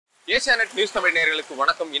Asianet news Tamil நேயர்களுக்கு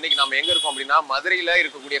வணக்கம். இன்னைக்கு நாம எங்க இருக்கோம் அப்படின்னா மதுரையில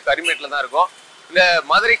இருக்கக்கூடிய கரிமேட்ல தான் இருக்கோம். இந்த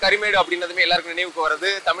மதுரை கரிமேடு அப்படின்னதுமே எல்லாருக்கும் நினைவுக்கு வருது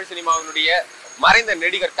தமிழ் சினிமாவினுடைய மறைந்த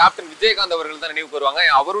நடிகர் கேப்டன் விஜயகாந்த் அவர்கள் தான் நினைவுக்கு வருவாங்க.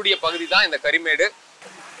 அவருடைய பகுதி தான் இந்த கரிமேடு.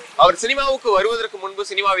 அவர் சினிமாவுக்கு வருவதற்கு முன்பு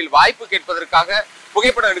சினிமாவில் வாய்ப்பு கேட்பதற்காக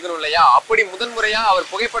புகைப்படம் எடுக்கணும் இல்லையா, அப்படி முதன்முறையா அவர்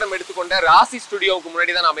புகைப்படம் எடுத்துக்கொண்ட ராசி ஸ்டுடியோவுக்கு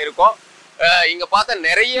முன்னாடி தான் நாம இருக்கோம். இங்க பார்த்தா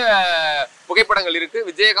நிறைய புகைப்படங்கள் இருக்கு.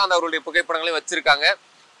 விஜயகாந்த் அவருடைய புகைப்படங்களையும் வச்சிருக்காங்க.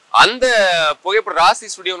 அந்த புகைப்பட ராசி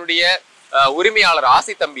ஸ்டுடியோனுடைய உரிமையாளர்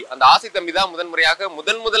ஆசைத்தம்பி, அந்த ஆசைத்தம்பி தான் முதன்முறையாக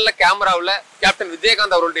முதல்ல கேமராவில் கேப்டன்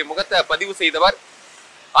விஜயகாந்த் அவருடைய முகத்தை பதிவு செய்தவர்.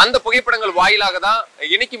 அந்த புகைப்படங்கள் வாயிலாக தான்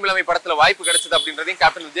இனிக்கும் இளமை படத்துல வாய்ப்பு கிடைச்சது அப்படின்றதையும்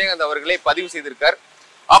கேப்டன் விஜயகாந்த் அவர்களே பதிவு செய்திருக்கார்.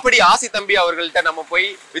 அப்படி ஆசைத்தம்பி அவர்கள்ட்ட நம்ம போய்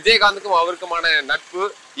விஜயகாந்துக்கும் அவருக்குமான நட்பு,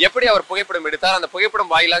 எப்படி அவர் புகைப்படம் எடுத்தார், அந்த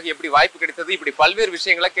புகைப்படம் வாயிலாக எப்படி வாய்ப்பு கிடைத்தது, இப்படி பல்வேறு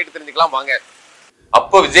விஷயங்களை கேட்டு தெரிஞ்சுக்கலாம் வாங்க.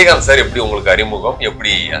 அப்போ விஜயகாந்த் சார் எப்படி உங்களுக்கு அறிமுகம்,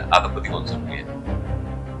 எப்படி அதை பத்தி கொஞ்சம் சொல்லுங்க.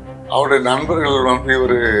 அவருடைய நண்பர்கள் வந்து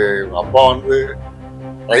ஒரு அப்பா வந்து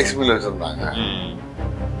ரைஸ் மில் வச்சிருந்தாங்க.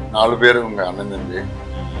 4 பேர் இவங்க அண்ணன் தம்பி.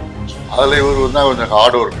 அதுல இவர் வந்து கொஞ்சம்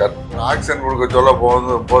ஹார்ட் ஒர்க்கர். ஆக்ஷன் கொடுக்க சொல்ல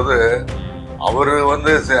போது அவரு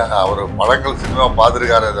வந்து அவர் படங்கள் சினிமா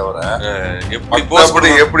பார்த்துருக்காரே தவிர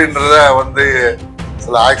எப்படின்றத வந்து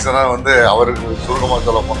சில ஆக்ஷனா வந்து அவருக்கு சுருக்கமா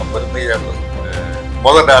சொல்ல போன பெருமையா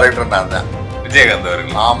முதல் டைரக்டர் நான் தான், விஜயகாந்த்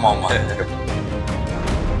அவர்கள். ஆமா ஆமா.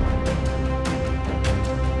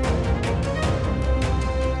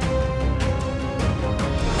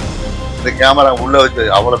 இந்த கேமரா உள்ள வச்சு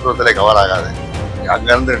அவ்வளவு தூரத்துல கவர் ஆகாது. அங்க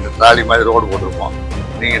இருந்து 2 ட்ராலி மாதிரி ரோடு போட்டிருப்போம்.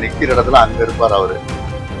 நீங்க நிக்கிற இடத்துல அங்க இருப்பார் அவரு.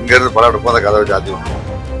 இங்க இருந்து படம் எடுப்போம், அந்த கதவை சாத்தி விட்டுருவோம்.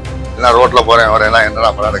 ஏன்னா ரோட்ல போறேன் வரேன்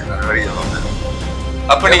என்னடா படம் எடுக்கிறேன் வெளியே.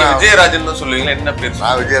 அப்ப நீங்க விஜயராஜன் தான் சொல்லுவீங்களா? என்ன பேர்?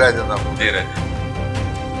 நான் விஜயராஜன் தான். விஜயராஜன்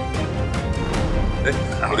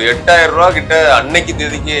ஒரு 8000 ரூபா கிட்ட அன்னைக்கு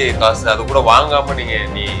தேதிக்கு காசு, அது கூட வாங்காம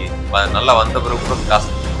நீ நல்லா வந்த பிறகு கூட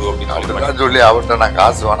காசு சொல்லி அவர்கிட்ட நான்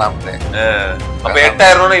காசு வேணாம்னு. அப்ப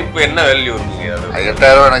 8000 ரூபா இப்ப என்ன வேல்யூ இருக்குங்க?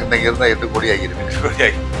 8000 ரூபா எனக்கு இன்னைக்கு இருந்தா 8 கோடி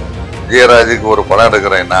ஆகிருக்கேன். விஜயராஜுக்கு ஒரு படம்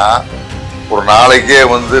எடுக்கிறேன்னா ஒரு நாளைக்கே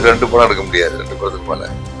வந்து 2 படம் எடுக்க முடியாது. 2 படத்துக்கு மேல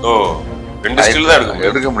 2 ஸ்டில் தான்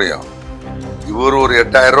எடுக்க முடியும். இவர் ஒரு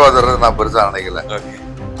 8000 ரூபா தர்றது நான் பெருசா நினைக்கல.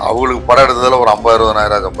 அவங்களுக்கு படம் எடுத்ததுல ஒரு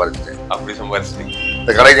 50,000-60,000 சம்பாதிச்சிட்டேன். அப்படி சம்பாதிச்சிட்டீங்க.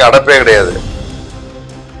 இந்த கடைக்கு அடப்பே கிடையாது.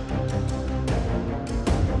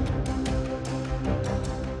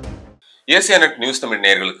 ஏசியானெட் நியூஸ் தமிழ்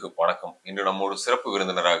நேயர்களுக்கு வணக்கம். இன்று நம்மோடு சிறப்பு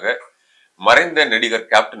விருந்தினராக மறைந்த நடிகர்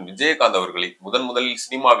கேப்டன் விஜயகாந்த் அவர்களை முதலில்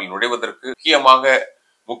சினிமாவில் நுழைவதற்கு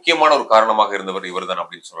முக்கியமான ஒரு காரணமாக இருந்தவர் இவர் தான்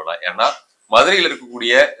அப்படின்னு சொல்லலாம். ஏன்னா மதுரையில்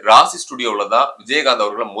இருக்கக்கூடிய ராசி ஸ்டுடியோல தான் விஜயகாந்த்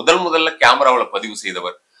அவர்களை முதல்ல கேமராவில் பதிவு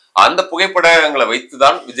செய்தவர். அந்த புகைப்படங்களை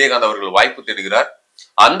வைத்துதான் விஜயகாந்த் அவர்கள் வாய்ப்பு தேடுகிறார்.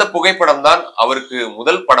 அந்த புகைப்படம் தான் அவருக்கு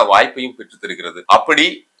முதல் பட வாய்ப்பையும் பெற்றுத் தருகிறது. அப்படி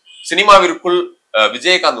சினிமாவிற்குள்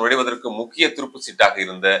விஜயகாந்த் நுழைவதற்கு முக்கிய திருப்பு சீட்டாக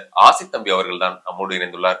இருந்த ஆசைத்தம்பி அவர்கள் தான் நம்மோடு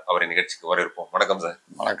இணைந்துள்ளார். அவரை நிகழ்ச்சிக்கு வரவேற்போம். வணக்கம் சார்.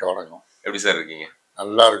 வணக்கம். எப்படி சார் இருக்கீங்க?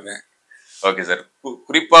 நல்லா இருக்கேன். Okay sir.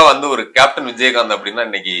 குறிப்பா வந்து ஒரு கேப்டன் விஜயகாந்த் அப்படின்னா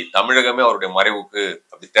இன்னைக்கு தமிழகமே அவருடைய மறைவுக்கு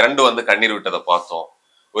அப்படி திரண்டு வந்து கண்ணீர் விட்டதை பார்த்தோம்.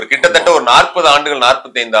 ஒரு கிட்டத்தட்ட ஒரு 40 ஆண்டுகள்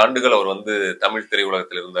 45 ஆண்டுகள் அவர் வந்து தமிழ்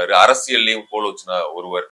திரையுலகத்தில் இருந்தாரு. அரசியல்லையும் கோல் வச்சுன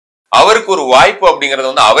ஒருவர். அவருக்கு ஒரு வாய்ப்பு அப்படிங்கறத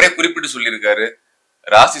வந்து அவரே குறிப்பிட்டு சொல்லியிருக்காரு.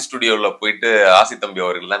 ராசி ஸ்டுடியோல போயிட்டு ஆசைத்தம்பி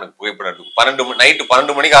அவர்கள் தான் எனக்கு புகைப்படம் எடுத்து நைட்டு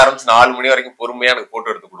 12 மணிக்கு ஆரம்பிச்சு 4 மணி வரைக்கும் பொறுமையா எனக்கு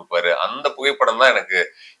போட்டோ எடுத்து கொடுப்பாரு. அந்த புகைப்படம் தான் எனக்கு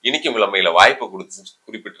இனிக்கும் இளமையில வாய்ப்பு கொடுத்து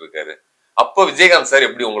குறிப்பிட்டு இருக்காரு. அப்போ விஜயகாந்த் சார்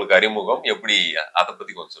எப்படி உங்களுக்கு அறிமுகம், எப்படி அதை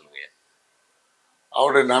பத்தி கொஞ்சம் சொல்லுங்க.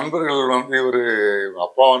 அவருடைய நண்பர்கள் வந்து இவரு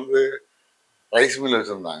அப்பா வந்து ரைஸ் மில்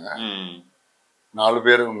வச்சிருந்தாங்க. 4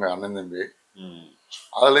 பேர் இவங்க அண்ணன் தம்பி.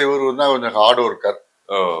 அதுல இவர் வந்து கொஞ்சம் ஹார்ட் ஒர்க்கர்.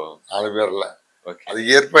 4 பேர்ல அது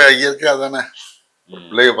இயற்கையா தானே.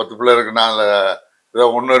 பிள்ளைங்க 10 பிள்ளை இருக்குன்னா அதுல ஏதோ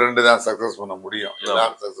 1-2 தான் சக்சஸ் பண்ண முடியும்.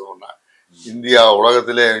 எல்லாரும் சக்சஸ் பண்ணா இந்தியா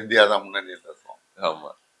உலகத்திலே இந்தியா தான் முன்னணியில் இருக்கும்.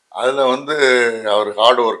 ஆமா. அதுல வந்து அவர்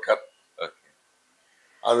ஹார்ட் ஒர்க்கர்.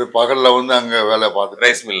 அது பகல்ல வந்து அங்க வேலை பார்த்து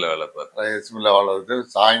ரைஸ் மில்ல வேலை பார்த்து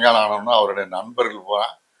சாயங்காலம் ஆனோம்னா அவருடைய நண்பர்கள் போறா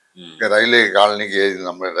ரயில்வே காலனிக்கு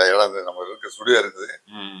நம்ம இருக்க ஸ்டுடியோ இருக்குது.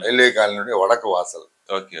 ரயில்வே காலனியுடைய வடக்கு வாசல்.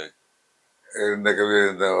 இந்த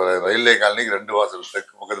ரயில்வே காலனிக்கு 2 வாசல்,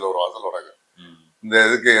 தெற்கு பக்கத்துல ஒரு வாசல், வடக்கு. இந்த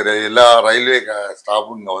இதுக்கு எல்லா ரயில்வே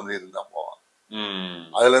ஸ்டாஃபும் இங்க வந்து இருந்தா போவான்.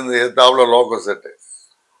 அதுல இருந்து எத்தாப்புல லோக்கோ செட்டு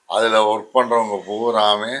அதுல ஒர்க் பண்றவங்க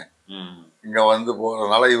பூராமே இங்க வந்து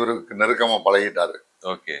போறதுனால இவருக்கு நெருக்கமா பழகிட்டாரு.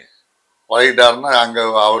 பழகிட்டாருன்னா அங்க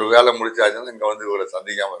அவர் வேலை முடிச்சாச்சுன்னா இங்க வந்து இவரை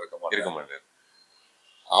சந்திக்காம இருக்க மாட்டாரு.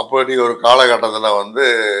 அப்படி ஒரு காலகட்டத்துல வந்து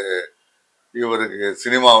இவருக்கு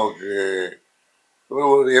சினிமாவுக்கு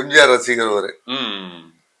ஒரு எம்ஜிஆர் ரசிகர் ஒரு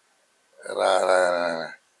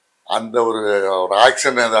அந்த ஒரு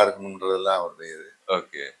ஆக்ஷன் ஏதா இருக்கணும்ன்றதுலாம் அவருடைய இது.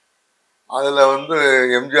 அதுல வந்து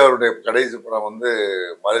எம்ஜிஆருடைய கடைசி படம் வந்து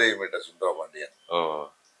மதுரை மீட்ட சுந்தரபாண்டியன்.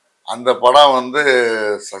 அந்த படம் வந்து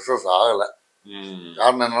சக்சஸ் ஆகலை.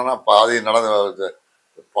 காரணம் என்னன்னா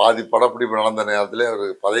பாதி படப்பிடிப்பு நடந்த நேரத்திலே அவர்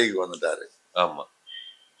பதவிக்கு வந்துட்டாரு. ஆமா.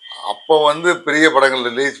 அப்போ வந்து பெரிய படங்கள்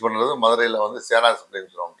ரிலீஸ் பண்றது மதுரையில வந்து சேனாஸ் ஒன்று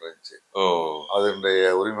இருந்துச்சு. அதனுடைய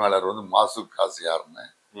உரிமையாளர் வந்து மாசு காசியார்னு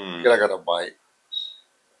கீழக்கரை பாய்.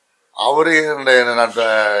 அவரு எனக்கு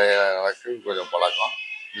கொஞ்சம் பழக்கம்.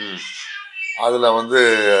 அதுல வந்து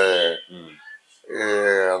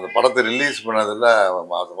அந்த படத்தை ரிலீஸ் பண்ணதுல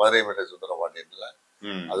மதுரை மீட்டை சுந்தரபாண்டியன்ல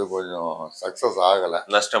அது கொஞ்சம் சக்சஸ் ஆகல.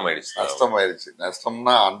 நஷ்டமாயிடுச்சு.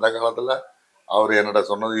 நஷ்டம்னா அந்த காலத்துல அவர் என்னோட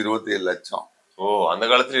சொன்னது 27 லட்சம். அந்த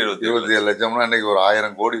காலத்துல 27 லட்சம்னா இன்னைக்கு ஒரு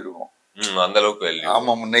 1000 கோடி இருக்கும். அந்த அளவுக்கு.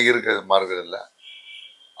 ஆமா, இன்னைக்கு இருக்கிற மார்க்கெட் இல்ல.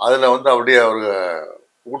 அதுல வந்து அப்படியே அவரு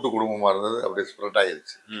கூட்டு குடும்பமா இருந்தது, அப்படியே ஸ்ப்ரெட்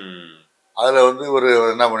ஆயிருச்சு. அதுல வந்து ஒரு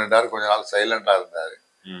என்ன பண்ணிட்டாரு, கொஞ்ச நாள் சைலண்டா இருந்தாரு.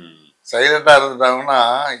 சைலண்டா இருந்துட்டாங்கன்னா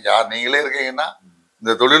நீங்களே இருக்கீங்கன்னா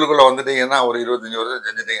இந்த தொழிலுக்குள்ள வந்துட்டீங்கன்னா ஒரு 25 வருஷம்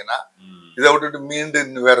செஞ்சுட்டீங்கன்னா இதை விட்டுட்டு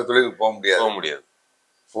மீண்டும் வேற தொழிலுக்கு போக முடியாது.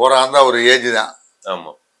 போறாந்தா ஒரு ஏஜ் தான்.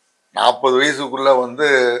 40 வயசுக்குள்ள வந்து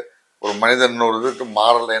ஒரு மனிதன் ஒரு இதுக்கு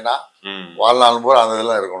மாறலைன்னா வாழ்நாள் போற அந்த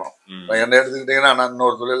இதெல்லாம் இருக்கணும். என்ன எடுத்துக்கிட்டீங்கன்னா நான்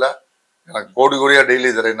இன்னொரு தொழில எனக்கு கோடி கோடியா டெய்லி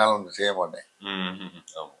தரையினாலும் செய்ய மாட்டேன்.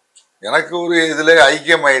 எனக்கு ஒரு இதுல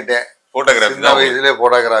ஐக்கியம் ஆயிட்டேன். சின்ன வயசுலேயே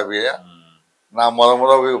போட்டோகிராஃபிய நான்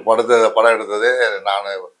படம் எடுத்ததே நான்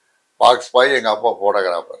பாக்ஸ் பாய், எங்க அப்பா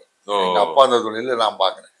போட்டோகிராஃபர். எங்க அப்பா அந்த தொழில நான்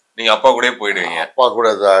பாக்குறேன். நீங்க அப்பா கூட போயிடுவீங்க?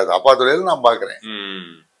 அப்பா தொழில் நான் பாக்குறேன்.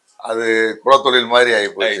 அது குலத்தொழில் மாதிரி ஆகி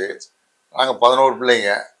போச்சு. நாங்க 11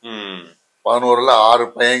 பிள்ளைங்க. 11ல 6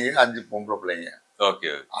 பையங்க 5 பொம்பளை பிள்ளைங்க.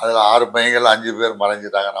 அதுல 6 பையங்கள்ல 5 பேர்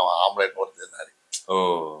மறைஞ்சிட்டாங்க. நம்ம ஆம்பளை ஒருத்தர்.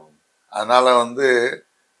 அதனால வந்து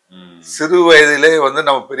சிறு வயதிலே வந்து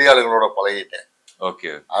நம்ம பெரிய ஆளுகளோட பழகிட்டேன்.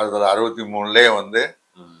 1963 வந்து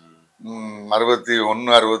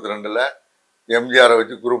 61 62ல எம்ஜிஆரை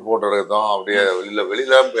வச்சு குரூப் போட்டோ எடுத்தோம். அப்படியே வெளியில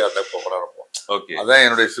போய் அந்த படம் இருப்போம். அதான்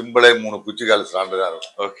என்னுடைய சிம்பிளே 3 குச்சிக்கால் ஸ்டாண்டு தான்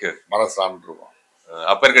இருக்கும். மர ஸ்டாண்டு இருக்கும்.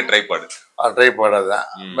 அப்ப இருக்க ட்ரைபாடு தான்.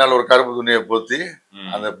 மேல ஒரு கருப்பு துணியை பொத்தி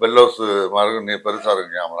அந்த பெல்லோஸ் மாதிரி பெருசா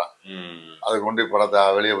இருக்கும் கேமரா. அதை கொண்டு படத்தை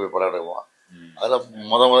வெளியே போய் படம் எடுப்போம். அதுல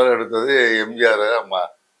முதல்ல எடுத்தது எம்ஜிஆர்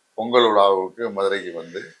பொங்கல் விழாவுக்கு மதுரைக்கு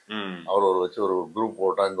வந்து அவர் வச்சு ஒரு குரூப்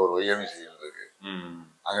போட்டு அங்க ஒரு ஒய்எம்சி இருக்கு.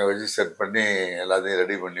 அங்க வச்சு செட் பண்ணி எல்லாத்தையும்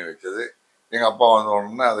ரெடி பண்ணி வச்சது. எங்க அப்பா வந்த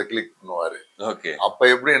உடனே அதை கிளிக் பண்ணுவாரு. அப்ப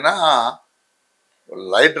எப்படின்னா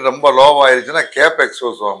லைட் ரொம்ப லோவாயிருச்சுன்னா கேப்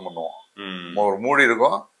எக்ஸ்போஸ் பண்ணுவோம். ஒரு மூடி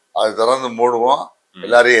இருக்கும், அது திறந்து மூடுவோம்.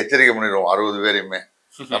 எல்லாரையும் எச்சரிக்கை பண்ணிடுவோம். 60 பேரையுமே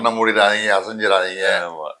கண்ணை மூடிடாதீங்க, அசைஞ்சிடாதீங்க,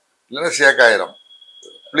 இல்லைன்னா ஷேக் ஆயிரும்.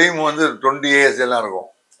 பிலிம் வந்து 20 AS எல்லாம் இருக்கும்.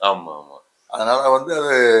 அதனால வந்து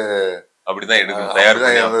அது அப்படிதான்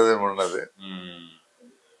இருந்தது முன்னது.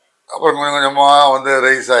 அப்புறம் கொஞ்சம் கொஞ்சமா வந்து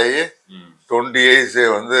ரைஸ் ஆகி 20 AS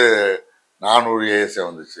வந்து 400 AS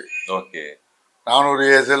வந்துச்சு. 400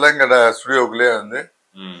 AS எல்லாம் இங்க ஸ்டுடியோக்குள்ளேயே வந்து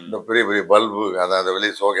இந்த பெரிய பெரிய பல்பு, அதாவது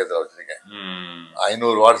வெளியே ஷோகேஸ்ல வச்சிருக்கேன்.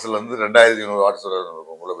 500 வாட்ஸ்ல இருந்து 2500 வாட்ஸ்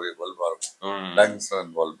இவ்வளவு பெரிய பல்பா இருக்கும்.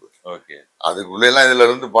 Tungsten bulb. அதுக்குள்ள எல்லாம் இதுல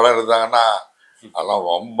இருந்து படம் எடுத்தாங்கன்னா அதெல்லாம்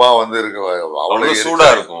ரொம்ப வந்து இருக்கு, அவ்வளவு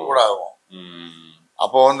சூடாகும்.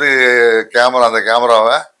 அப்போ வந்து கேமரா, அந்த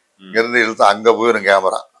கேமராவை இங்க இருந்து இழுத்து அங்க போயிடும்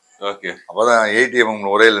கேமரா. அப்பதான்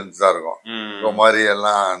 80mm ஒரே லென்ஸ் தான் இருக்கும். இப்போ மாதிரி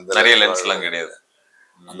எல்லாம் நிறைய லென்ஸ் எல்லாம் கிடையாது.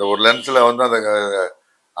 அந்த ஒரு லென்ஸ்ல வந்து அந்த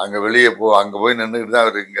அங்க வெளியே அங்க போய் நின்றுட்டு தான்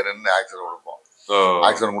அவரு இங்க நின்று ஆக்ஷன் கொடுப்போம்.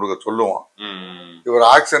 ஆக்ஷன் கொடுக்க சொல்லுவோம். இவர்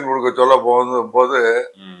ஆக்ஷன் கொடுக்க சொல்ல போது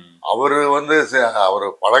அவரு வந்து அவரு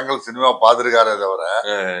படங்கள் சினிமா பார்த்திருக்காரே தவிர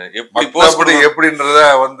எப்படின்றத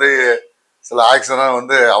வந்து சில ஆக்ஷனா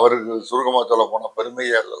வந்து அவருக்கு சுருக்கமா சொல்ல போனா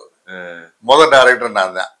பெருமையா இல்லை. முதல் டைரக்டர்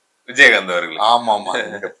நான் தான், விஜயகாந்த் அவர்கள். ஆமா ஆமா.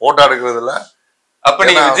 போட்டோ எடுக்கிறதுல அப்ப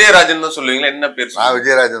நீங்க விஜயராஜன் தான் சொல்லுவீங்களா? என்ன பேர்? நான்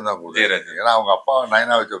விஜயராஜன் தான் கூப்பிடுவேன். ஏன்னா அவங்க அப்பா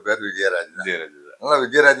நயனா வச்ச பேர் விஜயராஜன். நல்லா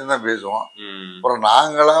விஜயராஜன் தான் பேசுவோம். அப்புறம்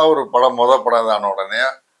நாங்களா ஒரு படம் படம் தான உடனே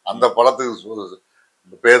அந்த படத்துக்கு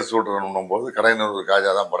பேர் சூட்டணும் போது கடைநூறு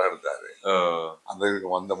காஜா தான் படம் எடுத்தாரு. அந்த இதுக்கு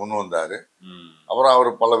முன் வந்தாரு. அப்புறம் அவர்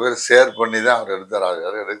பல பேர் ஷேர் பண்ணி தான் அவர் எடுத்தாரு.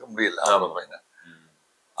 அவர் எடுக்க முடியல. அவரோட பையன்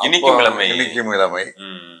இனிக்கும் இளமை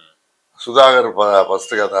சுதாகர்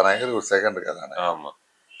ஃபர்ஸ்ட் கதாநாயகர், ஒரு செகண்ட் கதாநாயகர்.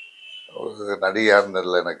 ஒரு நடிகார்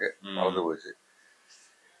தெரியல, எனக்கு மறந்து போச்சு.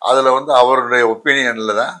 அதுல வந்து அவருடைய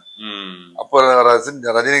ஒப்பீனியன்ல தான் அப்ப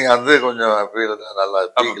ரஜினிகாந்த் கொஞ்சம் நல்லா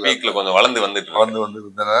கொஞ்சம் வளர்ந்து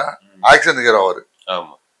இருந்தனா ஆக்ஷன் ஹீரோ. அவரு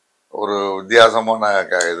ஒரு வித்தியாசமான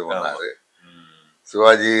இது பண்ணாரு.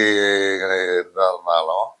 சிவாஜி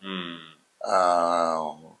இருந்தாலும்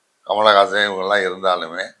கமலஹாசன் இவங்க எல்லாம்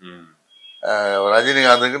இருந்தாலுமே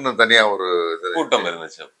ரஜினிகாந்துக்கு தனியா ஒரு கூட்டம்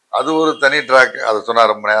இருந்துச்சு. அது ஒரு தனி ட்ராக். அதை சொன்னா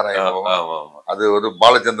ரொம்ப நேரம். அது ஒரு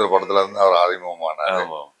பாலச்சந்திர படத்துல இருந்து அவர் அறிமுகமானாரு.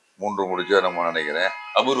 3 முடிச்சு நம்ம நினைக்கிறேன்.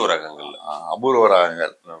 அபூர்வ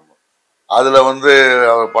ராகங்கள். அதுல வந்து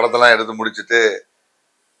அவர் படத்தெல்லாம் எடுத்து முடிச்சுட்டு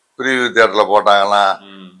பிரிவு தியேட்டர்ல போட்டாங்கலாம்.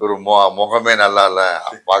 ஒரு முகமே நல்லா இல்ல,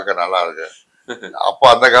 பார்க்க நல்லா இருக்கு. அப்ப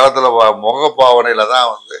அந்த காலத்துல முகப்பாவனையில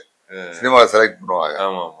தான் வந்து சினிமாவை செலக்ட் பண்ணுவாங்க.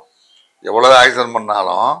 எவ்வளவு ஆக்ஷன்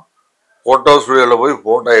பண்ணாலும் போட்டோ ஸ்டுடியோல போய்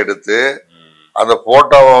போட்டோ எடுத்து அந்த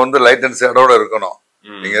போட்டோவை வந்து லைட் அண்ட் ஷேடோட இருக்கணும்.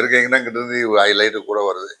 நீங்க இருக்கீங்கன்னா கிட்ட இருந்து லைட்டு கூட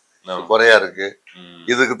வருது, குறையா இருக்கு,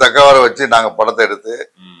 இதுக்கு தக்கவார வச்சு நாங்க படத்தை எடுத்து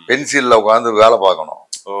பென்சில்ல உட்காந்து வேலை பார்க்கணும்.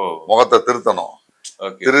 முகத்தை திருத்தணும்,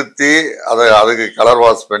 திருத்தி அதை அதுக்கு கலர்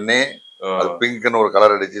வாஷ் பண்ணி அது பிங்க்னு ஒரு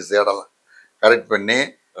கலர் அடிச்சு சேடலாம் கரெக்ட் பண்ணி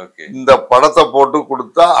இந்த படத்தை போட்டு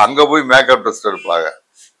கொடுத்தா அங்க போய் மேக்கப் டெஸ்ட் எடுப்பாங்க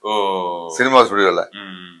சினிமா ஸ்டுடியோல.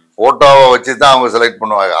 போட்டோவை வச்சுதான் அவங்க செலக்ட்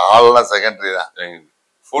பண்ணுவாங்க. ஆள்லாம் செகண்டரி தான்.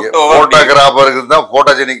 போட்டோகிராஃபருக்கு தான்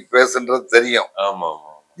போட்டோஜெனிக் பேஸ்ன்றது தெரியும்.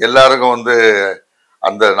 எல்லாருக்கும் வந்து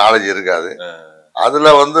அந்த நாலேஜ் இருக்காது.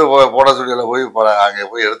 அதுல வந்து போட்டோ ஸ்டுடியோல போய் அங்க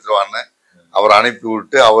போய் எடுத்துருவான்னு அவர் அனுப்பி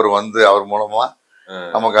விட்டு அவர் வந்து அவர் மூலமா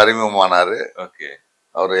நமக்கு அறிமுகமானாரு.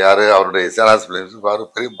 அவர் யாரு? அவருடைய சேனாஸ் பிலிம்ஸ்.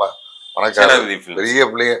 பெரிய பணக்காரர், பெரிய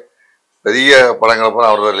பிள்ளைங்க, பெரிய படங்களை போல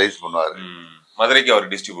அவர் தான் ரிலீஸ் பண்ணுவாரு. மதுரைக்கு அவர்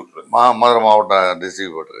டிஸ்ட்ரிபியூட்டர், மதுரை மாவட்டம்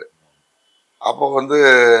டிஸ்ட்ரிபியூட்டர். அப்போ வந்து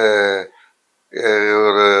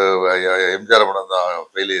ஒரு எம்ஜிஆர் படம் தான்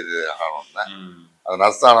ஃபெயிலியர் ஆனோம்னா அது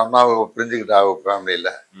நஷ்டம் ஆனோம்னா அவங்க பிரிஞ்சுக்கிட்டா ஃபேமிலியில.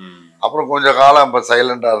 அப்புறம் கொஞ்சம் காலம் இப்போ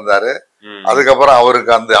சைலண்டா இருந்தாரு. அதுக்கப்புறம்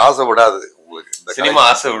அவருக்கு அந்த ஆசை விடாது, உங்களுக்கு இந்த சினிமா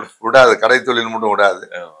ஆசை விடாது, கடை தொழில் மட்டும் விடாது.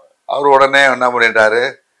 அவர் உடனே என்ன பண்ணிட்டாரு,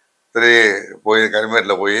 சரி போய்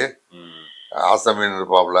கரிமேட்ல போய் ஆசை மீன்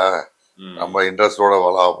இருப்பாப்புல, நம்ம இன்ட்ரெஸ்டோட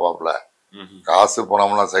வளர்ப்பாப்புல, காசு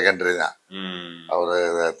பணம்லாம் செகண்டரி தான். அவரு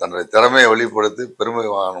தன்னுடைய திறமையை வெளிப்படுத்தி பெருமை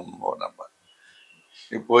வாங்கணும். நம்ம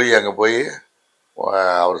நீ போய் அங்கே போய்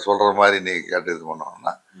அவர் சொல்ற மாதிரி நீ கேட்டு இது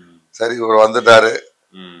பண்ணோம்னா சரி. இவர் வந்துட்டாரு.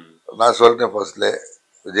 நான் சொல்லிட்டேன் ஃபர்ஸ்ட்ல,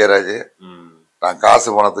 விஜயராஜ் நான் காசு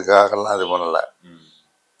பணத்துக்காகலாம் இது பண்ணல,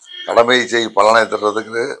 கடமை செய் பலனை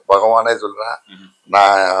தர்றதுக்கு பகவானே சொல்றேன்,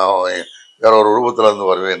 நான் வேற ஒரு ரூபத்துல இருந்து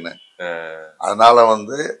வருவேன்னு. அதனால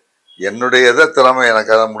வந்து என்னுடைய திறமை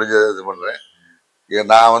எனக்கு அதை முடிஞ்சதை இது பண்றேன்.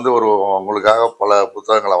 நான் வந்து ஒரு உங்களுக்காக பல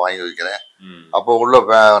புத்தகங்களை வாங்கி வைக்கிறேன். அப்போ உள்ள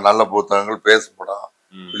நல்ல புத்தகங்கள், பேசு படம்,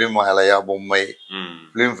 பிலிம் அலையா, பொம்மை,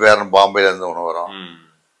 பிலிம் ஃபேர் பாம்பேல இருந்து ஒன்று வரும்.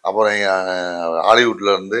 அப்புறம்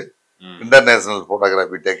ஹாலிவுட்ல இருந்து இன்டர்நேஷனல்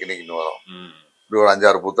போட்டோகிராஃபி டெக்னிக்னு வரும். இப்படி ஒரு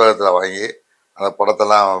 5-6 புத்தகத்துல வாங்கி அந்த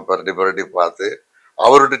படத்தெல்லாம் பரட்டி பரட்டி பார்த்து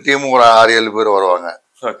அவருடைய டீமும் ஒரு 6-7 பேர் வருவாங்க.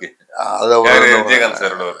 அது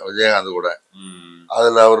விஜயகாந்த் கூட.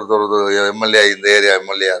 அதுல அவர் ஒரு எம்எல்ஏ, இந்த ஏரியா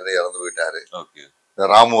எம்எல்ஏ இறந்து போயிட்டாரு.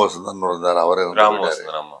 ராமு வசந்தன் இருந்தார், அவரே போயிட்டாரு.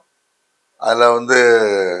 அதுல வந்து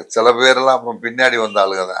சில பேரெல்லாம் அப்புறம் பின்னாடி வந்த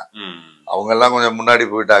ஆளுங்க தான். அவங்க எல்லாம் கொஞ்சம் முன்னாடி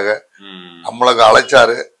போயிட்டாங்க. நம்மளுக்கு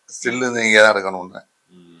அழைச்சாரு, ஸ்டில்லு நீங்க தான் இருக்கணும்னு.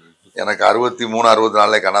 எனக்கு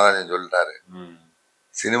 63-64 கனதாஜன் சொல்லிட்டாரு,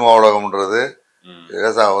 சினிமா உலகம்ன்றது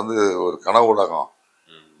வந்து ஒரு கனவு உலகம்,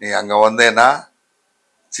 நீ அங்க வந்தேன்னா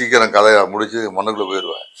சீக்கிரம் கதையை முடிச்சு மண்ணுக்குள்ள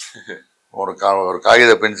போயிடுவேன். ஒரு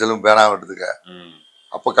காகித பென்சிலும் பேனாவும் எடுத்துக்க.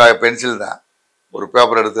 அப்ப பென்சில் தான், ஒரு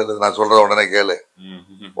பேப்பர் எடுத்து நான் சொல்றத உடனே கேளு,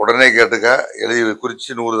 உடனே கேட்டுக்க, எழுதி குறிச்சு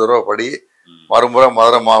 100 தடவை படி. மறுமுறை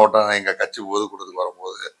மதுரை மாவட்டம் எங்க கட்சி பொதுக்கூட்டத்துக்கு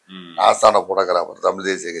வரும்போது ஆஸ்தான போட்டோகிராஃபர் தமிழ்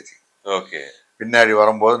தேசிய கட்சி பின்னாடி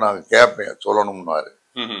வரும்போது நாங்க கேட்பேன், சொல்லணும்னுவாரு.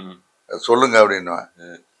 சொல்லுங்க அப்படின்னுவேன்.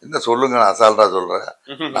 என்ன சொல்லுங்க, நான் அசால்ட்டா சொல்றேன்,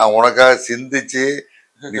 நான் உனக்காக சிந்திச்சு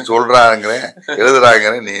நீ சொல்றாங்கிறேன்,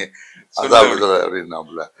 எழுதுறாங்கிறேன், நீ அசால்ட்டு சொல்ற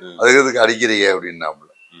அப்படின்னாப்புல. அதுக்கு எதுக்கு அடிக்கிறீங்க அப்படின்னாப்புல.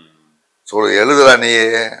 எழுதுறா நீ,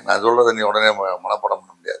 நான் சொல்றதை நீ உடனே மனப்படம்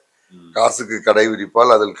பண்ண முடியாது. காசுக்கு கடை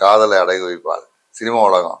விரிப்பால், அதில் காதலை அடகு வைப்பாள் சினிமா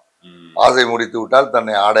உலகம். ஆசை முடித்து விட்டால்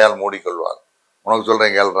தன்னை ஆடையால் மூடிக்கொள்வார். உனக்கு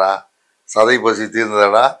சொல்றேன் கேள்றா, சதை பசி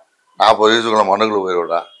தீர்ந்ததடா, 40 வயசுக்குள்ள மண்ணுக்குள்ள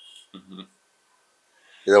போயிடுவடா.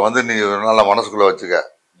 இதை வந்து நீ நல்ல மனசுக்குள்ள வச்சுக்க.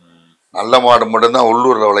 நல்ல மாடு மட்டும்தான்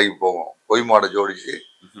உள்ளூர்ல விலைக்கு போகும். பொய் மாடை ஜோடிச்சு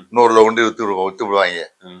இன்னொருல கொண்டு வித்து விடுவாங்க.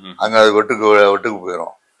 அங்க அது வெட்டுக்கு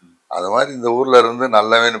போயிடும். அது மாதிரி இந்த ஊர்ல இருந்து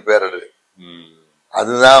நல்லவேன்னு பேரடு.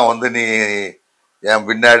 அதுதான் வந்து நீ என்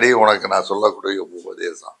பின்னாடி உனக்கு நான் சொல்லக்கூடிய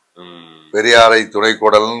உபதேசம். பெரியாரை துணை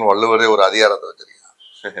கூடல்னு வள்ளுவரே ஒரு அதிகாரத்தை வச்சிருக்கான்.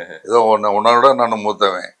 ஏதோ உன்னோட நான்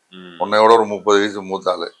மூத்தவன், உன்னையோட ஒரு 30 வயசு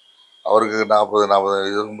மூத்தாளு. அவருக்கு 40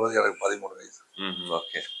 வயசு இருக்கும்போது எனக்கு 13 வயசு.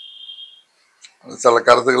 சில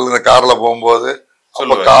கருத்துக்கள் இந்த கார்ல போகும்போது,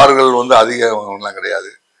 அப்ப கார்கள் வந்து அதிகம்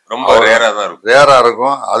கிடையாது, ரொம்ப ரேரா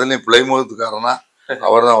இருக்கும். அதுலயும் பிளைமூத்துக்காரனா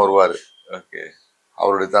அவர் தான் வருவாரு.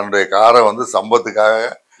 அவருடைய தன்னுடைய காரை வந்து சம்பத்துக்காக,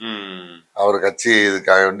 அவர் கட்சி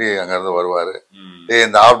இதுக்காக வேண்டி அங்க இருந்து வருவாரு.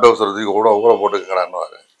 இந்த ஆப்ட் ஹவுஸ் கூட ஊற போட்டுக்கிறான்னு.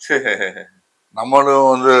 நம்மளும்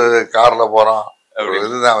வந்து கார்ல போறோம்,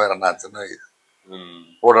 இதுதான் வேற என்ன, சின்ன வயசு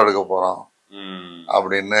போட்டோ எடுக்க போறோம்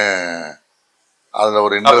அப்படின்னு அதுல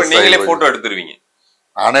ஒரு இன்ட்ரெஸ்ட். போட்டோ எடுத்துருவீங்க?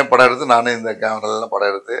 நானே படம் எடுத்து நானே இந்த கேமரால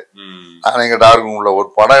படம் எடுத்து நானே எங்க டார்க் ரூம்ல ஒரு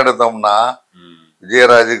படம் எடுத்தோம்னா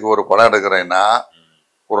விஜயராஜுக்கு ஒரு படம் எடுக்கிறேன்னா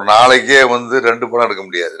ஒரு நாளைக்கே வந்து 2 படம் எடுக்க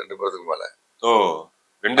முடியாது, 2 படத்துக்கு மேல. ஓ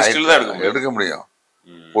 2 ஸ்டில் தான் எடுக்க முடியும்.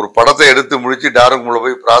 ஒரு படத்தை எடுத்து முடிச்சு டார்க் ரூம்ல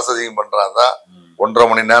போய் ப்ராசஸிங் பண்றாங்க 1.5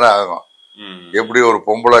 மணி நேரம் ஆகும். எப்படி ஒரு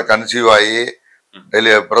பொம்பளை கன்சீவ் ஆகி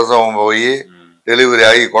பிரசவம் போய் டெலிவரி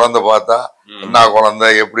ஆகி குழந்தை பார்த்தா என்ன குழந்தை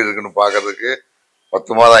எப்படி இருக்குன்னு பாக்குறதுக்கு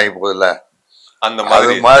 10 மாதம் ஆகி போகுதுல்ல,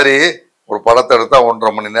 அது மாதிரி ஒரு படத்தை எடுத்தா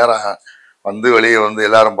 1.5 மணி நேரம் வந்து வெளியே வந்து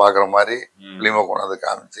எல்லாரும் பாக்குற மாதிரி பிலிமை கொண்டாந்து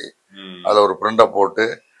காமிச்சு அதுல ஒரு பிரிண்டை போட்டு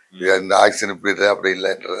இந்த ஆக்ஷன் இப்படி அப்படி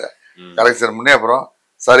இல்லைன்றத கரெக்ஷன் பண்ணி அப்புறம்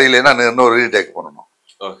சரியில்லைன்னா இன்னொரு ரீடேக் பண்ணணும்.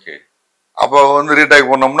 அப்போ வந்து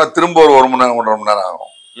ரீடேக் பண்ணோம்னா திரும்ப ஒரு 1 மணி நேரம் 1.5 மணி நேரம்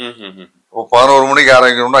ஆகும். இப்போ 11 மணிக்கு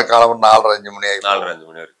ஆரம்பிக்கணும்னா காலம் 4:30 5 மணி ஆகி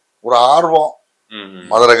ஒரு ஆர்வம்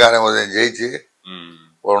மதுரைக்காரன் கொஞ்சம் ஜெயிச்சு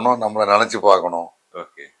வரணும், நம்மளை நினைச்சு பார்க்கணும்.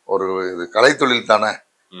 ஒரு இது கலைத்தொழில் தானே,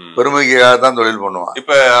 பெருமைக்காக தான் தொழில் பண்ணுவான்.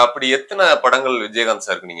 இப்ப அப்படி எத்தனை படங்கள் விஜயகாந்த்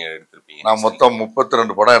சாருக்கு நீங்க எடுத்திருப்பீங்க? நான் மொத்தம்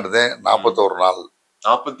 32 படம் எடுத்தேன். 41 நாள்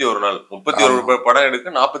 41 நாள் 31 படம்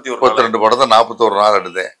எடுக்க 32 படத்தை 41 நாள்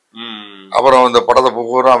எடுத்தேன். அப்புறம் இந்த படத்தை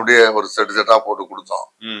பூரா அப்படியே ஒரு செட்டா போட்டு கொடுத்தோம்.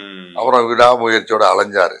 அப்புறம் விடாமுயற்சியோட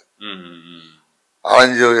அலைஞ்சாரு.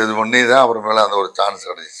 அலைஞ்சு இது பண்ணி தான் அப்புறமேல அந்த ஒரு சான்ஸ்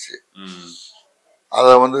கிடைச்சிச்சு.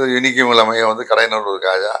 அதை வந்து இனிக்கும் இளமையை வந்து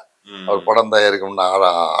கடைநல்லூருக்காக அவர் படம் தயாரிக்கணும்னு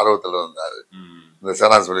ஆர்வத்தில் இருந்தாரு. இந்த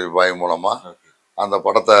சேனாசுலி பாய் மூலமா அந்த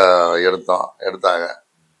படத்தை எடுத்தாங்க.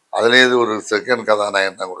 அதுலேயே இது ஒரு செகண்ட்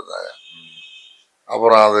கதாநாயகன் தான் கொடுத்தாங்க.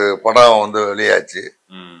 அப்புறம் அது படம் வந்து வெளியாச்சு.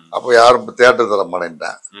 அப்போ யாரும் தியேட்டர் தர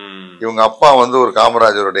மாட்டேன்ட்டான். இவங்க அப்பா வந்து ஒரு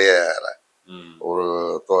காமராஜருடைய ஒரு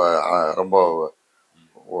ரொம்ப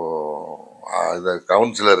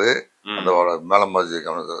கவுன்சிலரு, அந்த மேலமாஜி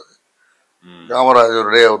கவுன்சிலர்,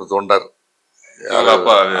 காமராஜருடைய ஒரு தொண்டர்.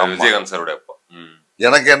 விஜயகாந்த் சாருடைய அப்பா.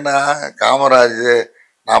 எனக்கு என்ன, காமராஜ்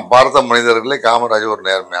நான் பார்த்த மனிதர்களே காமராஜ் ஒரு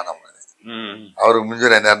நேர்மையான மனிதன். அவருக்கு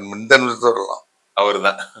மிஞ்சின இந்த நிமிஷம் சொல்லலாம்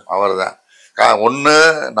அவர் தான். ஒண்ணு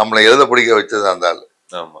நம்மளை எழுத படிக்க வச்சது அந்த ஆளு.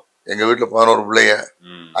 எங்க வீட்டுல 11 பிள்ளைங்க,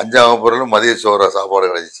 5ஆம் வகுப்புல மதிய சோற சாப்பாடு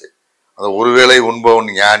கிடைச்சிச்சு. அந்த ஒரு வேளை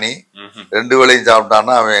உண்பவன் ஞானி, 2 வேளையும்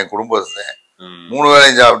சாப்பிட்டான்னா அவன் குடும்பஸ்தன், 3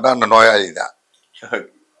 வேளையும் சாப்பிட்டா அந்த நோயாளி தான்.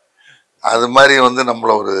 அது மாதிரி வந்து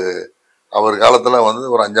நம்மள ஒரு அவர் காலத்துல வந்து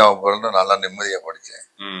ஒரு 5ஆம் வகுப்புல நல்லா நிம்மதியா படிச்சேன்.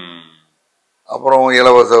 அப்புறம்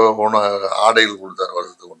இலவச ஆடைகள் கொடுத்தாரு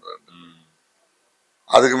வருஷத்துக்கு 1-2.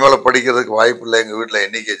 அதுக்கு மேல படிக்கிறதுக்கு வாய்ப்பு இல்லை, எங்க வீட்டுல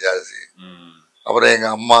எண்ணிக்கை ஜாஸ்தி. அப்புறம் எங்க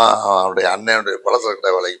அம்மா அவருடைய அண்ணனுடைய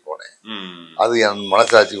பலசரக்கடை வேலைக்கு போனேன். அது என்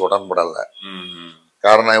மனசாட்சிக்கு உடன்படல.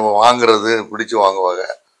 காரணம் இவன் வாங்குறது பிடிச்சு வாங்குவாங்க,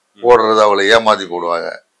 போடுறது அவளை ஏமாத்தி போடுவாங்க.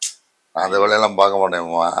 நான் அந்த வேலையெல்லாம் பார்க்க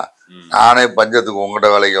மாட்டேன்மா. நானே பஞ்சத்துக்கு உங்ககிட்ட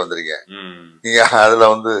வேலைக்கு வந்திருக்கேன், நீங்க அதுல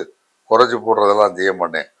வந்து குறைச்சி போடுறதெல்லாம் செய்ய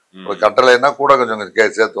மாட்டேன். ஒரு கட்டளைன்னா கூட கொஞ்சம்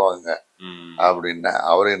சேர்த்து வாங்குங்க அப்படின்னா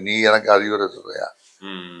அவரு, நீ எனக்கு அறிவுரை சொல்றியா?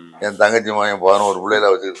 என் தங்கச்சி மகன் 11 பிள்ளையில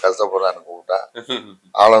வச்சுக்கிட்டு கஷ்டப்படுறான்னு கூப்பிட்டா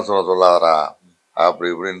ஆலோசனை சொல்லாதரா அப்படி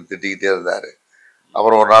இப்படின்னு திட்டிக்கிட்டே இருந்தாரு.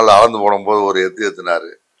 அப்புறம் ஒரு நாள் அளந்து போடும்போது ஒரு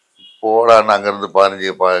எத்துனாரு. போடான்னு அங்கிருந்து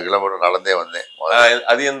 15 கிலோமீட்டர் நடந்தே வந்தேன்.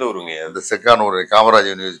 அது எந்த ஊருங்க? இந்த செக்கானூர்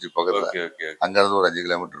காமராஜ் யூனிவர்சிட்டி பக்கத்துல, அங்கிருந்து ஒரு 5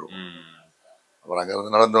 கிலோமீட்டர் இருக்கும். அப்புறம்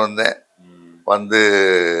அங்கிருந்து நடந்து வந்தேன். வந்து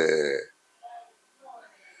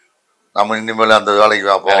நம்ம இனிமேல் அந்த வேலைக்கு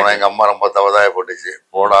போனோம். எங்க அம்மா ரொம்ப தவதாயப்பட்டுச்சு,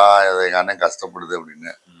 போடா எங்க அண்ணன் கஷ்டப்படுது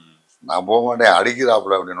அப்படின்னு. நான் போக மாட்டேன்,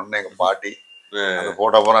 அடிக்கிறாப்புல அப்படின்னு. எங்க பாட்டி அந்த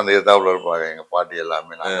போட்டோ போனா அந்த எதாப்புல இருப்பாங்க எங்க பாட்டி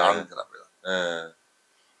எல்லாமே. நானும்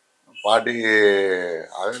பாட்டி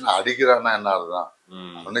அவன் அடிக்கிறான்னா என்ன அதுதான்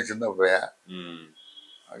ஒன்னும் சின்ன பையன்.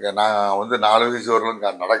 நான் வந்து 4 வயசு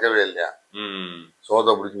வரலும் நடக்கவே இல்லையா,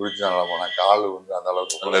 சோதை பிடிச்சு நல்லா போனேன். காலு வந்து அந்த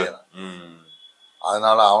அளவுக்கு.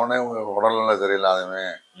 அதனால அவனே உடல்நிலை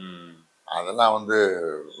சரியில்லாதவன். அதெல்லாம் வந்து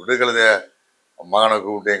விடுகழுத மகனை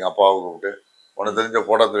கூப்பிட்டு எங்க அப்பாவை கூப்பிட்டு, உனக்கு தெரிஞ்ச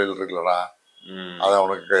போட்டோ தொழில் இருக்குல்லடா, அதை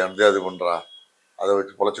அவனுக்கு எந்த இது பண்றா, அதை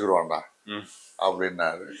வச்சு பொழைச்சிக்கிடுவான்டா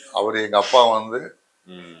அப்படின்னாரு. அவர் எங்க அப்பா வந்து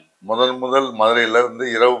முதல் மதுரையில இருந்து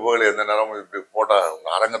இரவு பகல் எந்த நேரமும் இப்படி போட்டா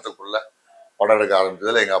அரங்கத்துக்குள்ள படம் எடுக்க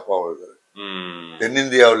ஆரம்பிச்சதுல எங்க அப்பா வருது.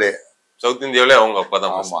 தென்னிந்தியாவிலே, சவுத் இந்தியாவிலே அவங்க அப்பா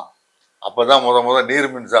தான். ஆமா, அப்பதான் முத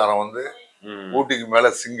நீர் மின்சாரம் வந்து ஊட்டிக்கு மேல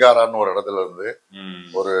சிங்காரான்னு ஒரு இடத்துல இருந்து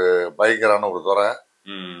ஒரு பைக்கரான ஒரு துறை,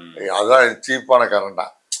 அதான் சீப்பான கரண்டா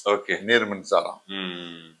நீர் மின்சாரம்.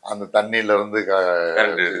 அந்த தண்ணியில இருந்து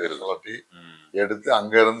சுழட்டி எடுத்து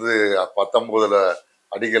அங்க இருந்து 19ல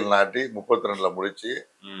அடிக்கல் நாட்டி 32ல முடிச்சு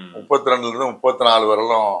 32ல இருந்து 34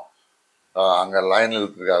 வரலும் அங்க லைன்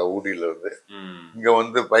இழுத்துருக்காங்க ஊட்டியில இருந்து. இங்க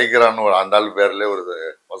வந்து பைக்கரான்னு ஒரு அந்த ஆள் பேர்ல ஒரு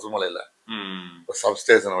பசுமலையில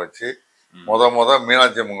சப்ஸ்டேஷனை வச்சு முத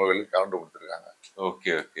மீனாட்சி அம்மன் கோவிலுக்கு கரண்ட் கொடுத்துருக்காங்க.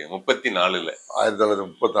 34ல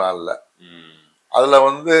 1934ல. அதுல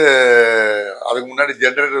வந்து அதுக்கு முன்னாடி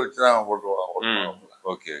ஜெனரேட்டர் வச்சுதான் போட்டுருவாங்க.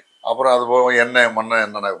 ஓகே. அப்புறம் அது போக எண்ணெய் மண்ணெண்ணெய்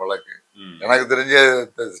என்னென்ன விளக்கு எனக்கு தெரிஞ்ச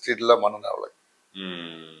ஸ்ட்ரீட்ல மண்ணெண்ணெய் விளக்கு.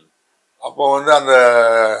 அப்போ வந்து அந்த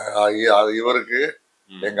இவருக்கு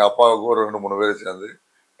எங்க அப்பாவுக்கு ஒரு 2-3 பேர் சேர்ந்து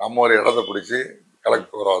நம்ம ஒரு இடத்த பிடிச்சி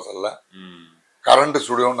கலெக்டர் வாசல்ல கரண்ட்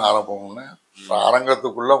ஸ்டுடியோன்னு ஆரம்பம்னு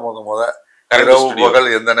அரங்கத்துக்குள்ள முத இரவு பகல்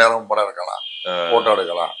எந்த நேரமும் படம் எடுக்கலாம், போட்டோ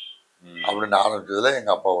எடுக்கலாம் அப்படின்னு ஆரம்பிச்சதுல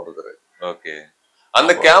எங்க அப்பா ஒருத்தர். ஓகே.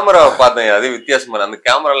 அந்த கேமரா பார்த்தேன், அது வித்தியாசமா. அந்த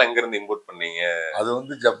கேமரால எங்க இருந்து இம்போர்ட் பண்ணீங்க? அது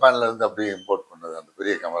வந்து ஜப்பான்ல இருந்து அப்படியே இம்போர்ட் பண்ணது. அந்த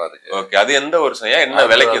பெரிய கேமரா இருக்கு. ஓகே. அது எந்த வருஷம், என்ன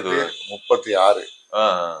விலைக்கு? 36.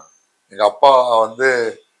 எங்க அப்பா வந்து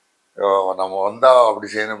நம்ம வந்தா அப்படி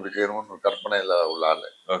செய்யணும் இப்படி செய்யணும்னு கற்பனையில உள்ள ஆளு.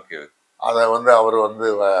 ஓகே. அதை வந்து அவர் வந்து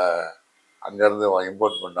அங்க இருந்து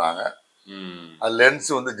இம்போர்ட் பண்ணாங்க. அது லென்ஸ்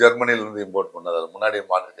வந்து ஜெர்மனில இருந்து இம்போர்ட் பண்ணது. அது முன்னாடி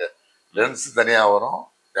மாட்டிருக்க லென்ஸ் தனியா வரும்,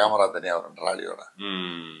 கேமரா தனியா வரும் ட்ராலியோட.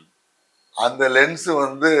 அந்த லென்ஸ்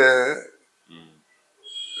வந்து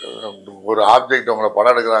ஒரு ஆப்ஜெக்ட் உங்களை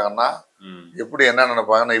படம் எடுக்கிறாங்கன்னா எப்படி என்ன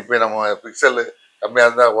நினைப்பாங்கன்னா, இப்ப நம்ம பிக்சல் கம்மியா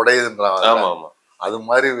இருந்தா உடையுதுன்றாங்க. அது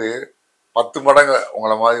மாதிரி 10 மடங்கு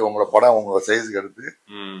உங்களை மாதிரி உங்களை படம் உங்க சைஸுக்கு எடுத்து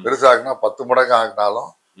பெருசாக்குனா 10 மடங்கு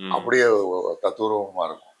ஆகினாலும் அப்படியே தத்துரூபமா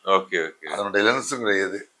இருக்கும். அதனுடைய லென்ஸும்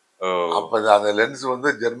கிடையாது. அப்ப அந்த லென்ஸ் வந்து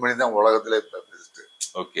ஜெர்மனி தான் உலகத்திலே பெஸ்ட்.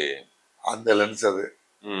 ஓகே. அந்த லென்ஸ் அது.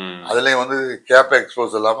 அதுலயும் வந்து கேப்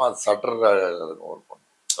எக்ஸ்போஸ் இல்லாம அது சட்டர் ஒர்க் பண்ணும்.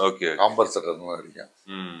 ஓகே. காம்பர் சட்டர்னு அடிக்கும்.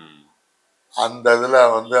 அந்த இதுல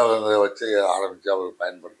வந்து அவங்க வச்சு ஆரம்பிச்சு அவர்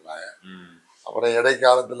பயன்படுத்தினாங்க. அப்புறம்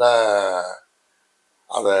இடைக்காலத்துல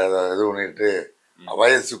அதை இது பண்ணிட்டு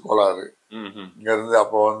வயசு கோளாறு இங்க இருந்து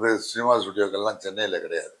அப்போ வந்து சினிமா ஸ்டுடியோக்கள்லாம் சென்னையில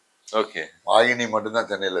கிடையாது. ஓகே. வாகினி மட்டும்தான்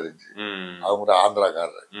சென்னையில இருந்துச்சு. அவங்க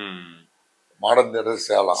ஆந்திராக்காரர். Modern theatre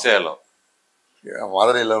Salem.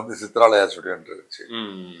 மதுரையில வந்து சித்ராலயா ஸ்டுடியோ இருந்துச்சு.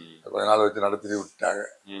 கொஞ்ச நாள் வச்சு நடத்தி விட்டாங்க.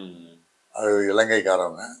 அது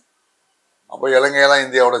இலங்கைக்காரவங்க. அப்போ இலங்கையெல்லாம்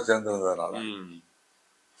இந்தியாவோட சேர்ந்துருந்ததுனால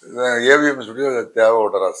ஏவிஎம் ஸ்டுடியோ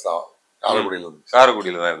தேவையோட ரசா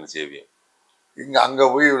காரைக்குடியில தான் இருந்துச்சு ஏவிஎம். இங்க அங்க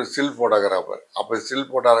போய் ஒரு ஸ்டில் போட்டோகிராஃபர். அப்ப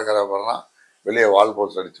ஸ்டில் போட்டோகிராஃபர்னா வெளியே வால்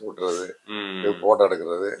போஸ்ட் அடிச்சு விட்டுறது, போட்டோ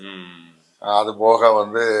எடுக்கிறது. அது போக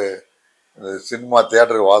வந்து சினிமா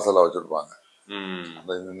தியேட்டருக்கு வாசல்ல வச்சிருப்பாங்க.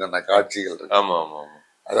 அந்த என்னென்ன காட்சிகள் இருக்கு.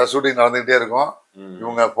 அதான் ஷூட்டிங் நடந்துகிட்டே இருக்கும்.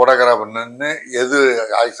 இவங்க போட்டோகிராஃபர் நின்று எது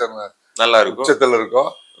ஆக்ஷன் நல்லா இருக்கும் உச்சத்துல இருக்கோ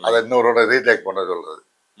அதை இன்னொருட ரீடேக் பண்ண சொல்றது.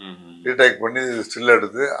 ரீடேக் பண்ணி ஸ்டில்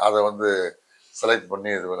எடுத்து அதை வந்து செலக்ட் பண்ணி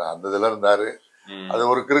இது அந்த இதுல இருந்தாரு. அது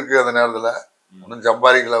ஒரு கிறுக்கு. அந்த நேரத்துல ஒன்றும்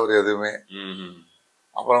சம்பாதிக்கல அவர் எதுவுமே.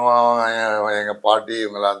 அப்புறமா எங்க பாட்டி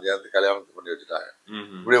இவங்கெல்லாம் சேர்ந்து கல்யாணத்துக்கு பண்ணி வச்சுட்டாங்க.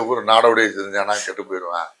 இப்படி ஒரு நாடோடி தெரிஞ்சானா கெட்டு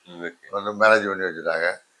போயிடுவேன் வந்து மேனேஜ் பண்ணி வச்சுட்டாங்க.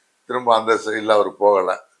 திரும்ப அந்த சைடில் அவர்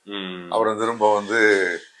போகலை. அப்புறம் திரும்ப வந்து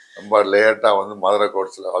ரொம்ப லேட்டா வந்து மதுரை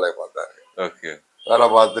கோர்ட்ஸ்ல வேலையை பார்த்தாரு. வேலை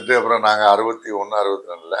பார்த்துட்டு அப்புறம் நாங்க 61,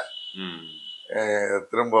 62ல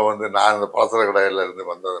திரும்ப வந்து நான் இந்த பலசர கடையில இருந்து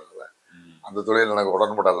வந்ததுனால அந்த தொழில் எனக்கு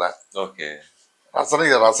உடன்படலை.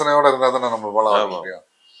 ரசனையோட இருந்தா தானே நம்ம போல முடியும்.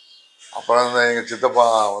 அப்புறம் எங்க சித்தப்பா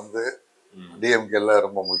வந்து டிஎம்கேல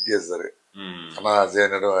ரொம்ப முக்கியஸ்தர். கண்ணதாசே,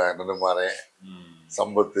 நெடுமாறே,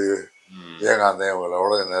 சம்பத்து, விஜயகாந்தன்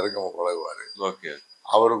இவங்களோட நெருக்கமா பழகுவாரு.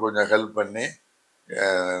 அவரு கொஞ்சம் ஹெல்ப் பண்ணி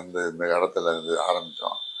இந்த இடத்துல இருந்து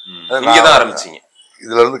ஆரம்பிச்சோம்.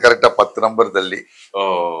 இதுல இருந்து கரெக்டா 10 நம்பர் தள்ளி.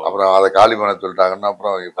 அப்புறம் அதை காலி பண்ண சொல்லிட்டாங்கன்னா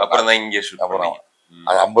அப்புறம் அப்புறம்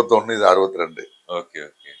அது 51, இது 62.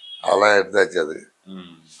 அதெல்லாம் எடுத்தாச்சு. அது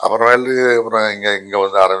அப்புறமேலு அப்புறம் இங்க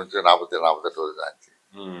வந்து ஆரம்பிச்சு 47, 48 வருஷம் ஆச்சு.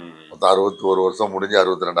 மொத்தம் 61 வருஷம் முடிஞ்சு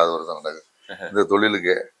 62வது வருஷம் நடக்குது இந்த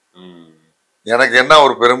தொழிலுக்கு. எனக்கு என்ன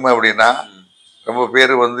ஒரு பெருமை அப்படின்னா, ரொம்ப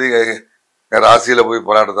பேர் வந்து ராசியில போய்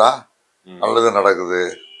படம் நல்லது நடக்குது,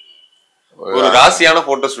 ஒரு ராசியான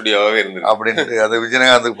போட்டோ ஸ்டுடியோவே இருந்து அப்படின்ட்டு. அது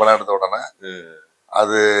விஜயகாந்துக்கு படம் எடுத்த உடனே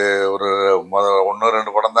அது ஒரு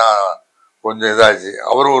 1-2 படம் தான் கொஞ்சம் இதாச்சு.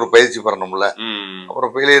 அவரும் ஒரு பயிற்சி பெறணும்ல.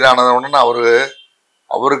 அப்புறம் ஃபெயிலியர் ஆனது உடனே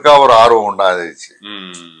அவருக்கா ஒரு ஆர்வம் உண்டாச்சு.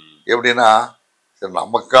 எப்படின்னா, சரி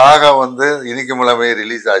நமக்காக வந்து இனிக்கும் இளமை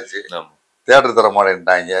ரிலீஸ் ஆச்சு, தியேட்டர் தர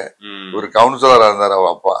மாட்டேன்ட்டாங்க. ஒரு கவுன்சிலரா இருந்தாரு அவ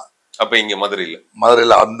அப்பா. அப்ப இங்க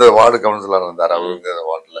மதுரையில அந்த வார்டு கவுன்சிலரா இருந்தாரு. அவருக்கு அந்த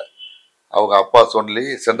வார்டுல அவங்க அப்பா சொல்லி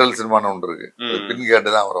சென்ட்ரல் சினிமான்னு ஒன்று இருக்கு, பின்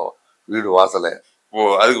கேட்டுதான் வரும் வீடு வாசல.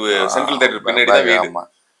 ஆமா,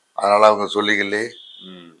 அதனால அவங்க சொல்லிக்கலே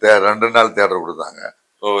 2 நாள் தியேட்டர் கொடுத்தாங்க.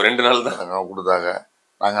 2 நாள் தான் கொடுத்தாங்க.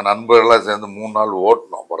 நாங்க நண்பர்கள்லாம் சேர்ந்து 3 நாள்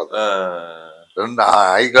ஓட்டணும் படத்தை. 2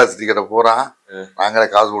 ஹை கிளாஸ் டிக்கெட்டை பூரா நாங்களே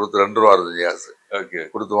காசு கொடுத்து 2 ரூபா 25 காசு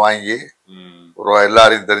கொடுத்து வாங்கி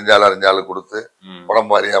எல்லாரையும் தெரிஞ்சாலும் அறிஞ்சாலும் கொடுத்து படம்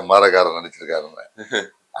பாரியா மதுரைக்காரர் நடிச்சிருக்காருங்க.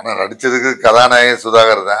 ஆனா நடிச்சதுக்கு கதாநாயகன்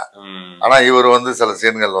சுதாகர் தான். ஆனா இவர் வந்து சில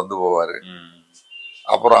சீன்கள் வந்து போவாரு.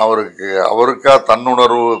 அப்புறம் அவருக்கா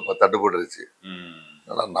தன்னுணர்வு தட்டுப்பட்டுருச்சு.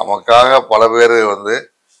 நமக்காக பல பேர் வந்து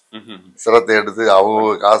சிரத்தை எடுத்து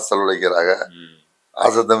அவங்க காசு செலவழிக்கிறாங்க.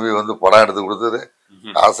 ஆசைத்தம்பி வந்து படம் எடுத்து கொடுத்தது,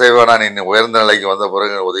 காசே வேணா, நீ உயர்ந்த நிலைக்கு வந்த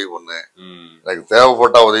பிறகு உதவி பண்ணு, எனக்கு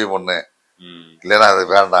தேவைப்பட்டா உதவி பண்ணு, இல்லைன்னா அது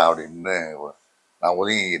வேண்டாம் அப்படின்னு நான்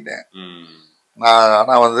ஒதுங்கிக்கிட்டேன். நான்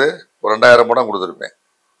ஆனா வந்து ஒரு 2000 படம் கொடுத்துருப்பேன்.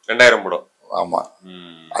 2000 படம். ஆமா.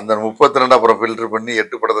 அந்த 32 அப்புறம் ஃபில்டர் பண்ணி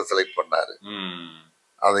 8 படத்தை செலக்ட் பண்ணாரு.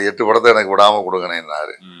 அந்த 8 படத்தை எனக்கு விடாம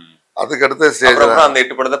கொடுங்கன்னாரு. அதுக்கடுத்து அந்த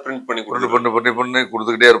 8 படத்தை பிரிண்ட் பண்ணி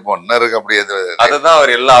கொடுத்துக்கிட்டே இருப்போம். இன்னும் இருக்கு அப்படியே. அதுதான்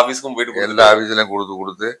அவர் எல்லா ஆபீஸ்க்கும் போயிட்டு எல்லா ஆபீஸ்லயும்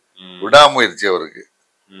கொடுத்து விடாமுயற்சி அவருக்கு.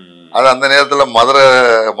 அது அந்த நேரத்துல மதுரை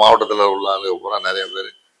மாவட்டத்துல உள்ள ஆளு பூரா நிறைய பேர்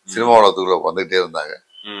சினிமா உலகத்துக்குள்ள வந்துகிட்டே இருந்தாங்க.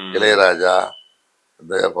 இளையராஜா,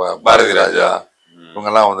 இந்த பாரதி ராஜா, இவங்க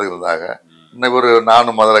எல்லாம் வந்துட்டு இருந்தாங்க. இன்னைக்கு ஒரு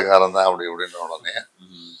நானும் மதுரைக்காரன் தான் அப்படி இப்படின்னு உடனே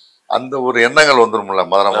அந்த ஒரு எண்ணங்கள் வந்துரும்ல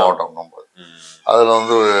மதுரை மாவட்டம். அதுல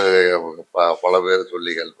வந்து பல பேர்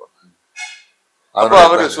சொல்லி ஹெல்ப் பண்ணாங்க.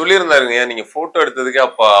 அவரு சொல்லியிருந்தாருங்க, நீங்க போட்டோ எடுத்ததுக்கு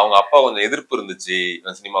அப்ப அவங்க அப்பா கொஞ்சம் எதிர்ப்பு இருந்துச்சு,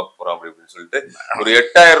 சினிமாக்கு போறோம் அப்படி இப்படின்னு சொல்லிட்டு ஒரு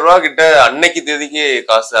 8000 ரூபாய் கிட்ட அன்னைக்கு தேதிக்கு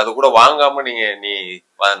காசு, அது கூட வாங்காம நீ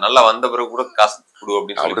நல்லா வந்த பிறகு கூட காசு கொடு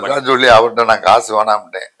அப்படின்னு சொல்லி அவர்கிட்ட நான் காசு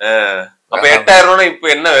வேணாம்ட்டேன். அப்ப 8000 ரூபாய் இப்ப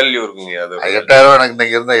என்ன வேல்யூ இருக்குங்க? அது 8000 ரூபாய் எனக்கு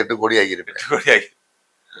இன்னைக்கு இருந்தா 8 கோடி ஆகிருப்பேன். 8 கோடி ஆகி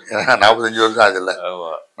 45 வருஷம் ஆச்சுல்ல.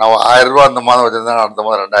 நான் 1000 ரூபாய் அந்த மாதம் வச்சிருந்தேன், அடுத்த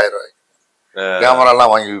மாதம் 2000 ரூபாய் கேமரா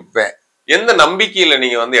எல்லாம் வாங்கி விற்பேன். எந்த நம்பிக்கையில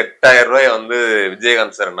நீங்க வந்து 8000 ரூபாய் வந்து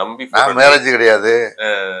விஜயகாந்த் சார் நம்பி? நான் மேரேஜ் கிடையாது,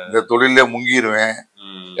 இந்த தொழிலே முங்கிடுவேன்.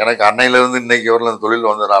 எனக்கு அன்னையில இருந்து இன்னைக்கு வரல இந்த தொழில்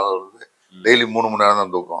வந்ததுனால இருந்து டெய்லி 3 மணி நேரம்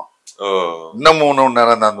தான் தூக்கம், இன்னும் 3 மணி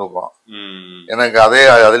நேரம் தான் தூக்கம். எனக்கு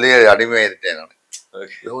அதுலயே அடிமையாயிருட்டேன்.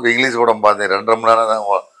 நான் ஒரு இங்கிலீஷ் படம் பார்த்தேன், 2.5 மணி நேரம்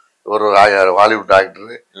தான். ஒரு ஹாலிவுட்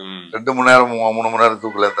ஆக்டர் 2 மணி நேரம் 3 மணி நேரம்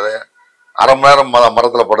தூக்கல இருந்தது. 1/2 மணி நேரம்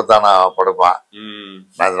மரத்துல படுத்தா நான் படுப்பான்.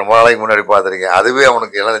 நான் ரொம்ப நாளைக்கு முன்னாடி பார்த்திருக்கேன். அதுவே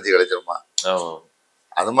அவனுக்கு இளநெஞ்சி கிடைச்சிருமா.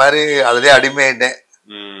 அது மாதிரி அதுலயே அடிமையாயிட்டேன்.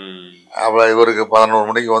 அப்புறம் இவருக்கு 11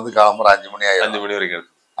 மணிக்கு வந்து கிளம்புற 5 மணி ஆயிடும். 5 மணி வரைக்கும்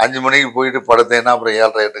 5 மணிக்கு போயிட்டு படுத்தேன்னா அப்புறம்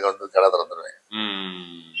 7:30 8க்கு வந்து கடை திறந்துருவேன்.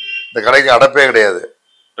 இந்த கடைக்கு அடப்பே கிடையாது.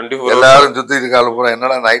 எல்லாரும் சுத்தி இருக்காலும் பூரா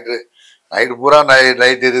என்னடா நைட்டு பூரா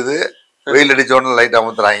லைட் எரியுது, வெயில் அடிச்ச உடனே லைட்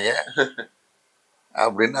அமுத்துறாங்க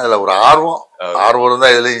அப்படின்னு. அதுல ஒரு ஆர்வம் இருந்தா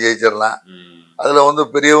இதுலயும் ஜெயிச்சிடலாம். அதுல வந்து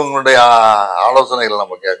பெரியவங்களுடைய ஆலோசனைகள்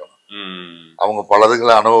நம்ம கேட்கணும். அவங்க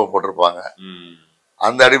பலதுகளை அனுபவப்பட்டிருப்பாங்க.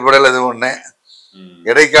 அந்த அடிப்படையில் இது பண்ணேன்.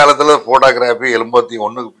 இடைக்காலத்துல போட்டோகிராஃபி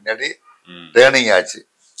 81க்கு பின்னாடி ட்ரைனிங் ஆச்சு.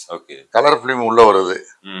 கலர் பிலிம் உள்ள வருது.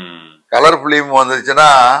 கலர் பிலிம் வந்துச்சுன்னா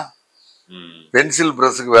பென்சில்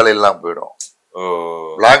பிரஸுக்கு வேலை இல்லாம போயிடும்.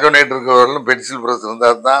 Black and white இருக்கிறவர்களும் pencil press இருந்தா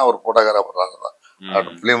தான் ஒரு போட்டோகிராஃபர் தான்.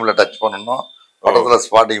 பிலிம்ல டச் பண்ணணும், படத்துல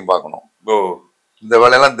ஸ்பாட்டிங் பார்க்கணும். இந்த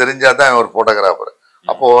வேலையெல்லாம் தெரிஞ்சாதான் ஒரு போட்டோகிராஃபர்.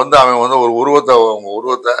 அப்போ வந்து அவன் வந்து ஒரு உருவத்தை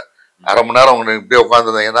 1/2 மணி நேரம் உங்களுக்கு இப்படியே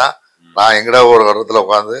உட்காந்துருந்தீங்கன்னா, நான் எங்கடா ஒரு இடத்துல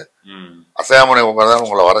உட்காந்து அசையாமணி உட்காந்து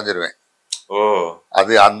உங்களை வரைஞ்சிருவேன்.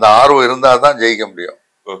 அது அந்த ஆர்வம் இருந்தா தான் ஜெயிக்க முடியும்.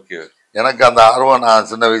 எனக்கு அந்த ஆர்வம் நான்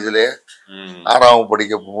சின்ன வயசுலயே 6ஆம்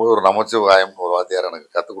படிக்க போகும்போது ஒரு நமச்சிவாயம் ஒரு வாத்தியார் எனக்கு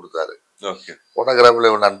கற்றுக் கொடுத்தாரு. போட்டோகிராஃபில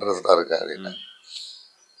இவ்வளோ இன்ட்ரெஸ்டா இருக்கு அப்படின்னு.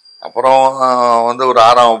 அப்புறம் வந்து ஒரு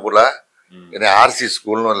 6ஆம் வகுப்புல என்னை ஆர்சி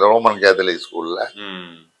ஸ்கூல்னு ரோமன் கேத்தலிக் ஸ்கூல்ல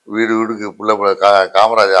வீடு வீடுக்கு பிள்ளை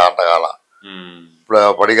காமராஜர் ஆண்ட காலம்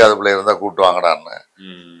படிக்காத பிள்ளை இருந்தா கூப்பிட்டு வாங்கடான்னு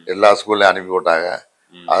எல்லா ஸ்கூல்லையும் அனுப்பி விட்டாங்க.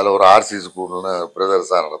 அதுல ஒரு ஆர்சி ஸ்கூல்னு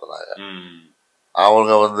பிரதர்ஸா நடத்துனாங்க.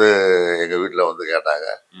 அவங்க வந்து எங்க வீட்டுல வந்து கேட்டாங்க,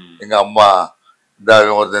 எங்க அம்மா இந்த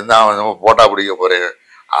ஒருத்தன் அவன் போட்டா பிடிக்க போறேன்.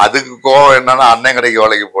 அதுக்கு கோவம் என்னன்னா அண்ணன் கடைக்கு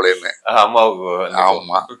வேலைக்கு போலேன்னு.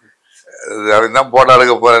 ஆமா, தான் போட்டா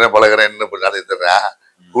எடுக்க போறேன்னு பழகிறேன்னு நடத்துறேன்,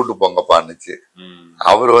 கூட்டு போங்கப்பான்னுச்சு.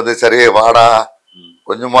 அவர் வந்து சரி வாடா,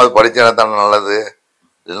 கொஞ்சமாவது படிச்சேன்னா தானே நல்லது,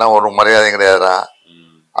 இல்லைன்னா ஒரு மரியாதையும் கிடையாதுடா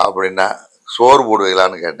அப்படின்னா. சோறு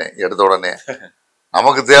போடுவீங்களான்னு கேட்டேன். எடுத்த உடனே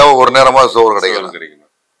நமக்கு தேவை ஒரு நேரமா சோறு கிடைக்கணும்.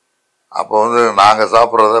 அப்போ வந்து நாங்க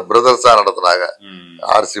சாப்பிட்றத பிரதர்ஸா நடத்துனாங்க,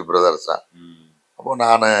 ஆர்சி பிரதர்ஸா. அப்போ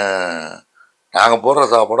நாங்க போடுற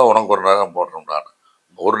சாப்பாடை உனக்கு ஒரு நேரம் போடுறோம், நான்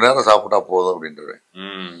ஒரு நேரம் சாப்பிட்டா போதும் அப்படின்ட்டுருவேன்.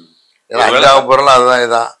 ஏன்னா 5ஆம் பொருள் அதுதான்.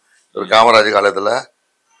 இதான் ஒரு காமராஜ் காலத்துல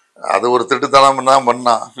அது ஒரு திட்டுத்தனம் தான்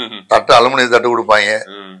பண்ணான். தட்டு அலுமினிய தட்டு கொடுப்பாங்க,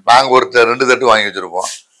 நாங்க ஒரு 2 தட்டு வாங்கி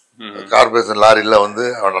வச்சிருப்போம். கார்பரேஷன் லாரியில வந்து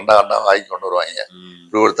அவன் 2 வாங்கி கொண்டு வருவாங்க.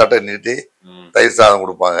 இப்படி ஒரு தட்டை நீட்டி தயிர் சாதம்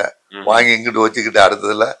கொடுப்பாங்க, வாங்கி இங்கிட்டு வச்சுக்கிட்டு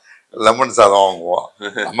அடுத்ததுல லெமன் சாதம் வாங்குவோம்.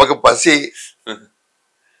 நமக்கு பசி,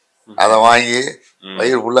 அதை வாங்கி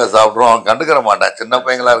வயிறு ஃபுல்லா சாப்பிடுறோம். அவன் கண்டுக்கிற மாட்டான், சின்ன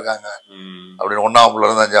பையங்களா இருக்காங்க அப்படின்னு. 1ஆம்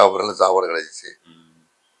இருந்து 5ஆம் சாப்பாடு கிடைச்சிச்சு.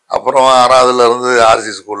 அப்புறம் 6ஆவதுல இருந்து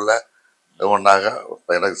ஆர்சி ஸ்கூல்ல ஒன்னாங்க.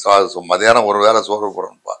 எனக்கு மதியானம் ஒரு வேளை சோறு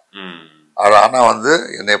போடணும்ப்பா. ஆனா வந்து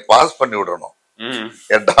என்னை பாஸ் பண்ணி விடணும்,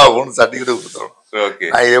 8ஆவது சர்டிபிகேட் கொடுத்துடணும்.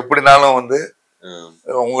 நான் எப்படினாலும் வந்து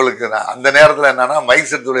உங்களுக்கு அந்த நேரத்துல என்னன்னா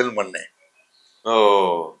மைக் செட் தொழில் பண்ணேன்.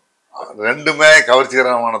 ரெண்டுமே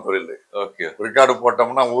கவர்ச்சிகரமான தொழில். ரெக்கார்டு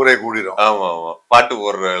போட்டோம்னா ஊரே கூடிடும். பாட்டு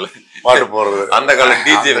போடுறது அந்த கால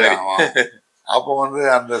டிஜே. அப்போ வந்து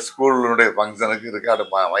அந்த ஸ்கூலுடைய ஃபங்க்ஷனுக்கு ரெக்கார்டு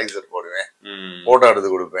மைக் செட் போடுவேன், போட்டோ எடுத்து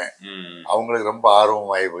கொடுப்பேன். அவங்களுக்கு ரொம்ப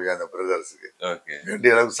ஆர்வமாகி போய் அந்த பிரதர்ஸுக்கு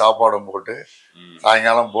வேண்டிய அளவுக்கு சாப்பாடும் போட்டு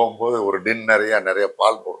சாயங்காலம் போகும்போது ஒரு நிறைய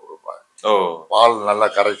பால் போட்டு கொடுப்பாங்க. பால் நல்லா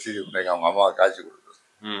கரைச்சி அவங்க அம்மா காய்ச்சி கொடுத்தது.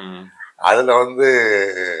 அதுல வந்து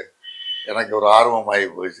எனக்கு ஒரு ஆர்வமாகி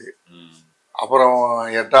போச்சு. அப்புறம்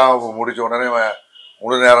 8ஆம் வகுப்பு முடிச்ச உடனே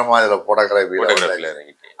முழு நேரமா இதுல போட்டோகிராஃபி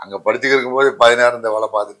அங்க படிச்சுக்க இருக்கும் போது 10 நேரம் இந்த வேலை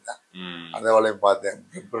பார்த்துட்டேன். அந்த வேலையும் பார்த்தேன்,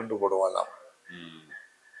 பிரிண்ட் போடுவோம்.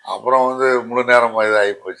 அப்புறம் வந்து முழு நேரம்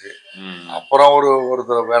இதாகி போச்சு. அப்புறம்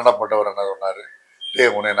ஒருத்தர் வேண்டப்பட்டவர் என்ன சொன்னாரு,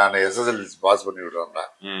 உன்னை நான் SSLC பாஸ் பண்ணி விடுறேன்டா,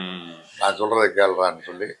 நான் சொல்றதை கேள்றான்னு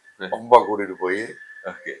சொல்லி ரொம்ப கூட்டிட்டு போய்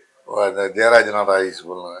இந்த ஜெயராஜநாத ஹை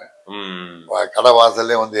ஸ்கூல் கடை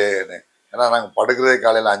வாசல்லே வந்து, ஏன்னா நாங்க படுக்கிறதே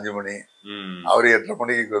காலையில 5 மணி, அவரு 8:30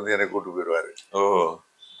 மணிக்கு வந்து என்னை கூட்டு போயிடுவாரு.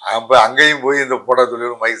 அப்ப அங்கேயும் போய் இந்த போட்டோ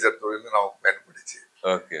தொழிலும் மைக் செட் தொழிலும் நமக்கு பயன்படுச்சு.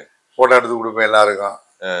 போட்டோ எடுத்து கொடுப்பேன் எல்லாருக்கும்.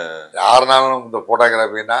 யாருனாலும் இந்த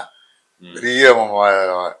போட்டோகிராஃபின்னா பெரிய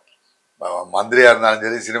மந்திரியா இருந்தாலும்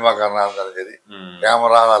சரி, சினிமாக்காரனா இருந்தாலும் சரி,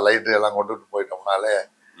 கேமரா லைட்டு எல்லாம் கொண்டுட்டு போயிட்டோம்னாலே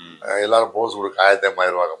எல்லாரும் போஸ் கொடுக்க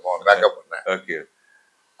ஆயத்தமாயிருவாங்க. மேக்கப் பண்ணேன்.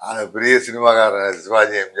 அந்த பெரிய சினிமாக்காரன்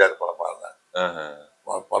சிவாஜி, எம்ஜிஆர் படம் பாருந்தேன்.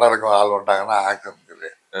 படம் இருக்க ஆள் வந்துட்டாங்கன்னா ஆக்ஷன்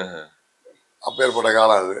அப்பேற்பட்ட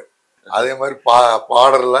காலம் அது. அதே மாதிரி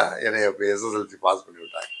பாடல்ல என்னைய SSLC பாஸ் பண்ணி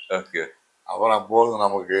விட்டாங்க. அப்புறம் போதும்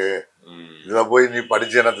நமக்கு இதுல போய் நீ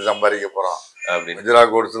படிச்சு என்னத்தை சம்பாதிக்க போறோம். மெஜரா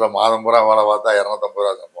கோர்ஸ்ல மாதம் பூரா வேலை பார்த்தா 250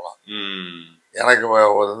 ரூபா சம்பளம். எனக்கு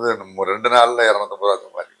வந்து 2 நாள்ல 250 ரூபா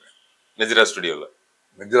சம்பாதிக்குவேன். மெஜரா ஸ்டுடியோல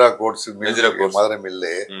மெஜரா கோர்ஸ் மதுரை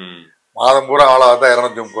மில்லு மாதம் பூரா வேலை பார்த்தா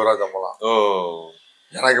 230 ரூபா சம்பளம்.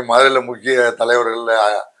 எனக்கு மதுரையில முக்கிய தலைவர்கள்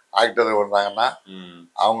ஆக்டர் வந்தாங்கன்னா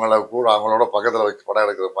அவங்களோட பக்கத்துல வச்சு படம்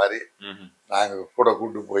எடுக்கிற மாதிரி நாங்க கூட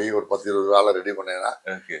கூட்டு போய் ஒரு 10-20 வேலை ரெடி பண்ணேன்னா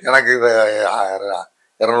எனக்கு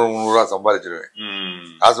 200-300 ரூபா சம்பாதிச்சிருவேன்.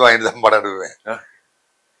 காசு வாங்கிட்டு தான் படம் எடுக்குவேன்.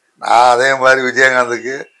 நான் அதே மாதிரி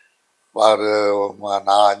விஜயகாந்துக்கு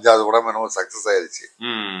நான் 5வது படம் என்னமோ சக்சஸ் ஆயிடுச்சு.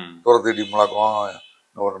 தூரத்தீட்டி முழக்கம்,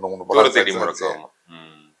 2-3 படம்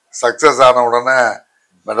சக்சஸ் ஆன உடனே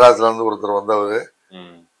மெட்ராஸ்ல இருந்து ஒருத்தர் வந்தவர்,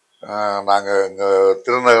 நாங்க இங்க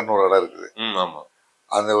திருநகர்னு ஒரு இடம் இருக்குது,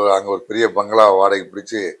 அங்க ஒரு பெரிய பங்களா வாடகை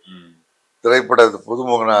பிடிச்சு திரைப்பட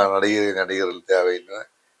புதுமுக நடிகர்கள் தேவைன்னு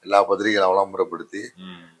எல்லா பத்திரிகையும் விளம்பரப்படுத்தி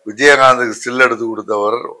விஜயகாந்துக்கு ஸ்டில் எடுத்து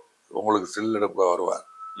கொடுத்தவர் உங்களுக்கு ஸ்டில் எடுக்க வருவார்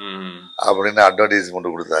அப்படின்னு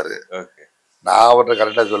அட்வர்டைஸ்மெண்ட் கொடுத்தாரு. நான் அவர்கிட்ட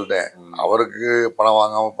கரெக்டா சொல்லிட்டேன். அவருக்கு பணம்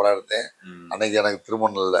வாங்காம படம் எடுத்தேன். அன்னைக்கு எனக்கு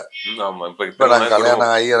திருமணம் இல்லை. இப்ப நான்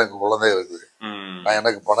கல்யாணம் ஆகி எனக்கு குழந்தை இருக்குது. நான்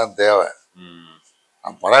எனக்கு பணம் தேவை,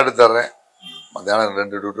 நான் படம் எடுத்துறேன். மத்தியானம்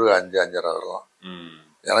 2 to 5-5:30 வரலாம்.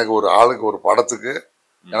 எனக்கு ஒரு ஆளுக்கு ஒரு படத்துக்கு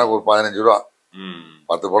எனக்கு ஒரு 15 ரூபா.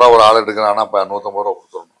 10 படம் ஒரு ஆள் எடுக்கிறான்னா 150 ரூபா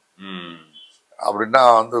கொடுத்துடணும். அப்படின்னா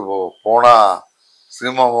வந்து போனா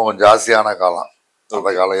சினிமா ஜாஸ்தியான காலம். அந்த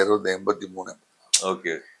காலம் 83.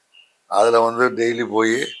 அதுல வந்து டெய்லி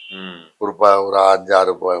போய் ஒரு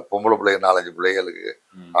 5-6 பொம்பளை பிள்ளைங்க 4-5 பிள்ளைகளுக்கு,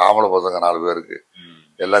 ஆம்பளை பசங்க 4 பேருக்கு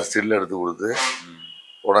எல்லாம் ஸ்டில் எடுத்து கொடுத்து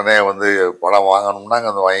உடனே வந்து படம் வாங்கணும்னா அங்க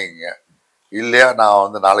வந்து வாங்கிக்கங்க, இல்லையா நான்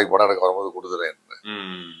வந்து நாளைக்கு படம் எடுக்க வரும்போது கொடுத்துறேன்.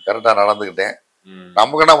 கரெக்டா நடந்துக்கிட்டேன்.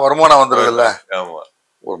 நமக்கு என்ன வருமானம் வந்துருது இல்ல.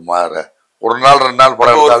 ஒரு நாள் 2 நாள்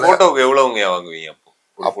படம் எடுத்தாலும் எவ்வளவுங்க வாங்குவீங்க?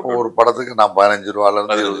 அப்போ ஒரு படத்துக்கு நான் 15 ரூபால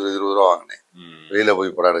இருந்து 20 ரூபா வாங்கினேன் வெளியில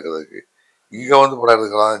போய் படம் எடுக்கிறதுக்கு. இங்க வந்து படம்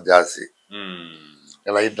எடுக்கிறதா ஜாஸ்தி.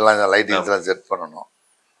 லைட்டிங்ஸ் எல்லாம் செட் பண்ணணும்.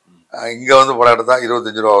 இங்க வந்து படம் எடுத்தா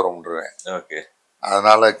 25 ரூபா வரும்ன்றேன்.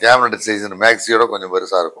 அதனால கேமரா சைஸ் மேக்ஸியோட கொஞ்சம்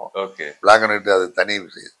பெருசா இருக்கும். பிளாக் அண்ட் ஒயிட் அது தனி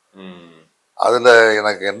சைஸ். அதுல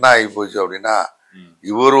எனக்கு என்ன ஆகி போச்சு அப்படின்னா,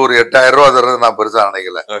 இவர் ஒரு 8000 ரூபா தர்றது நான் பெருசா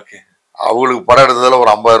நினைக்கல. அவங்களுக்கு படம் எடுத்ததுல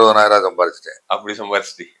ஒரு 50-60 சம்பாதிச்சிட்டேன். அப்படி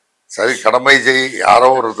சம்பாதிச்சிட்டு சரி, கடமை செய், யாரோ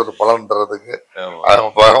ஒருத்தர் பலன் தர்றதுக்கு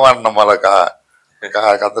பகவான் நம்மள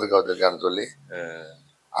கத்திரிக்க வச்சிருக்கான்னு சொல்லி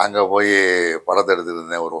அங்க போய் படத்தை எடுத்துட்டு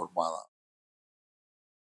இருந்தேன் ஒரு 1 மாதம்.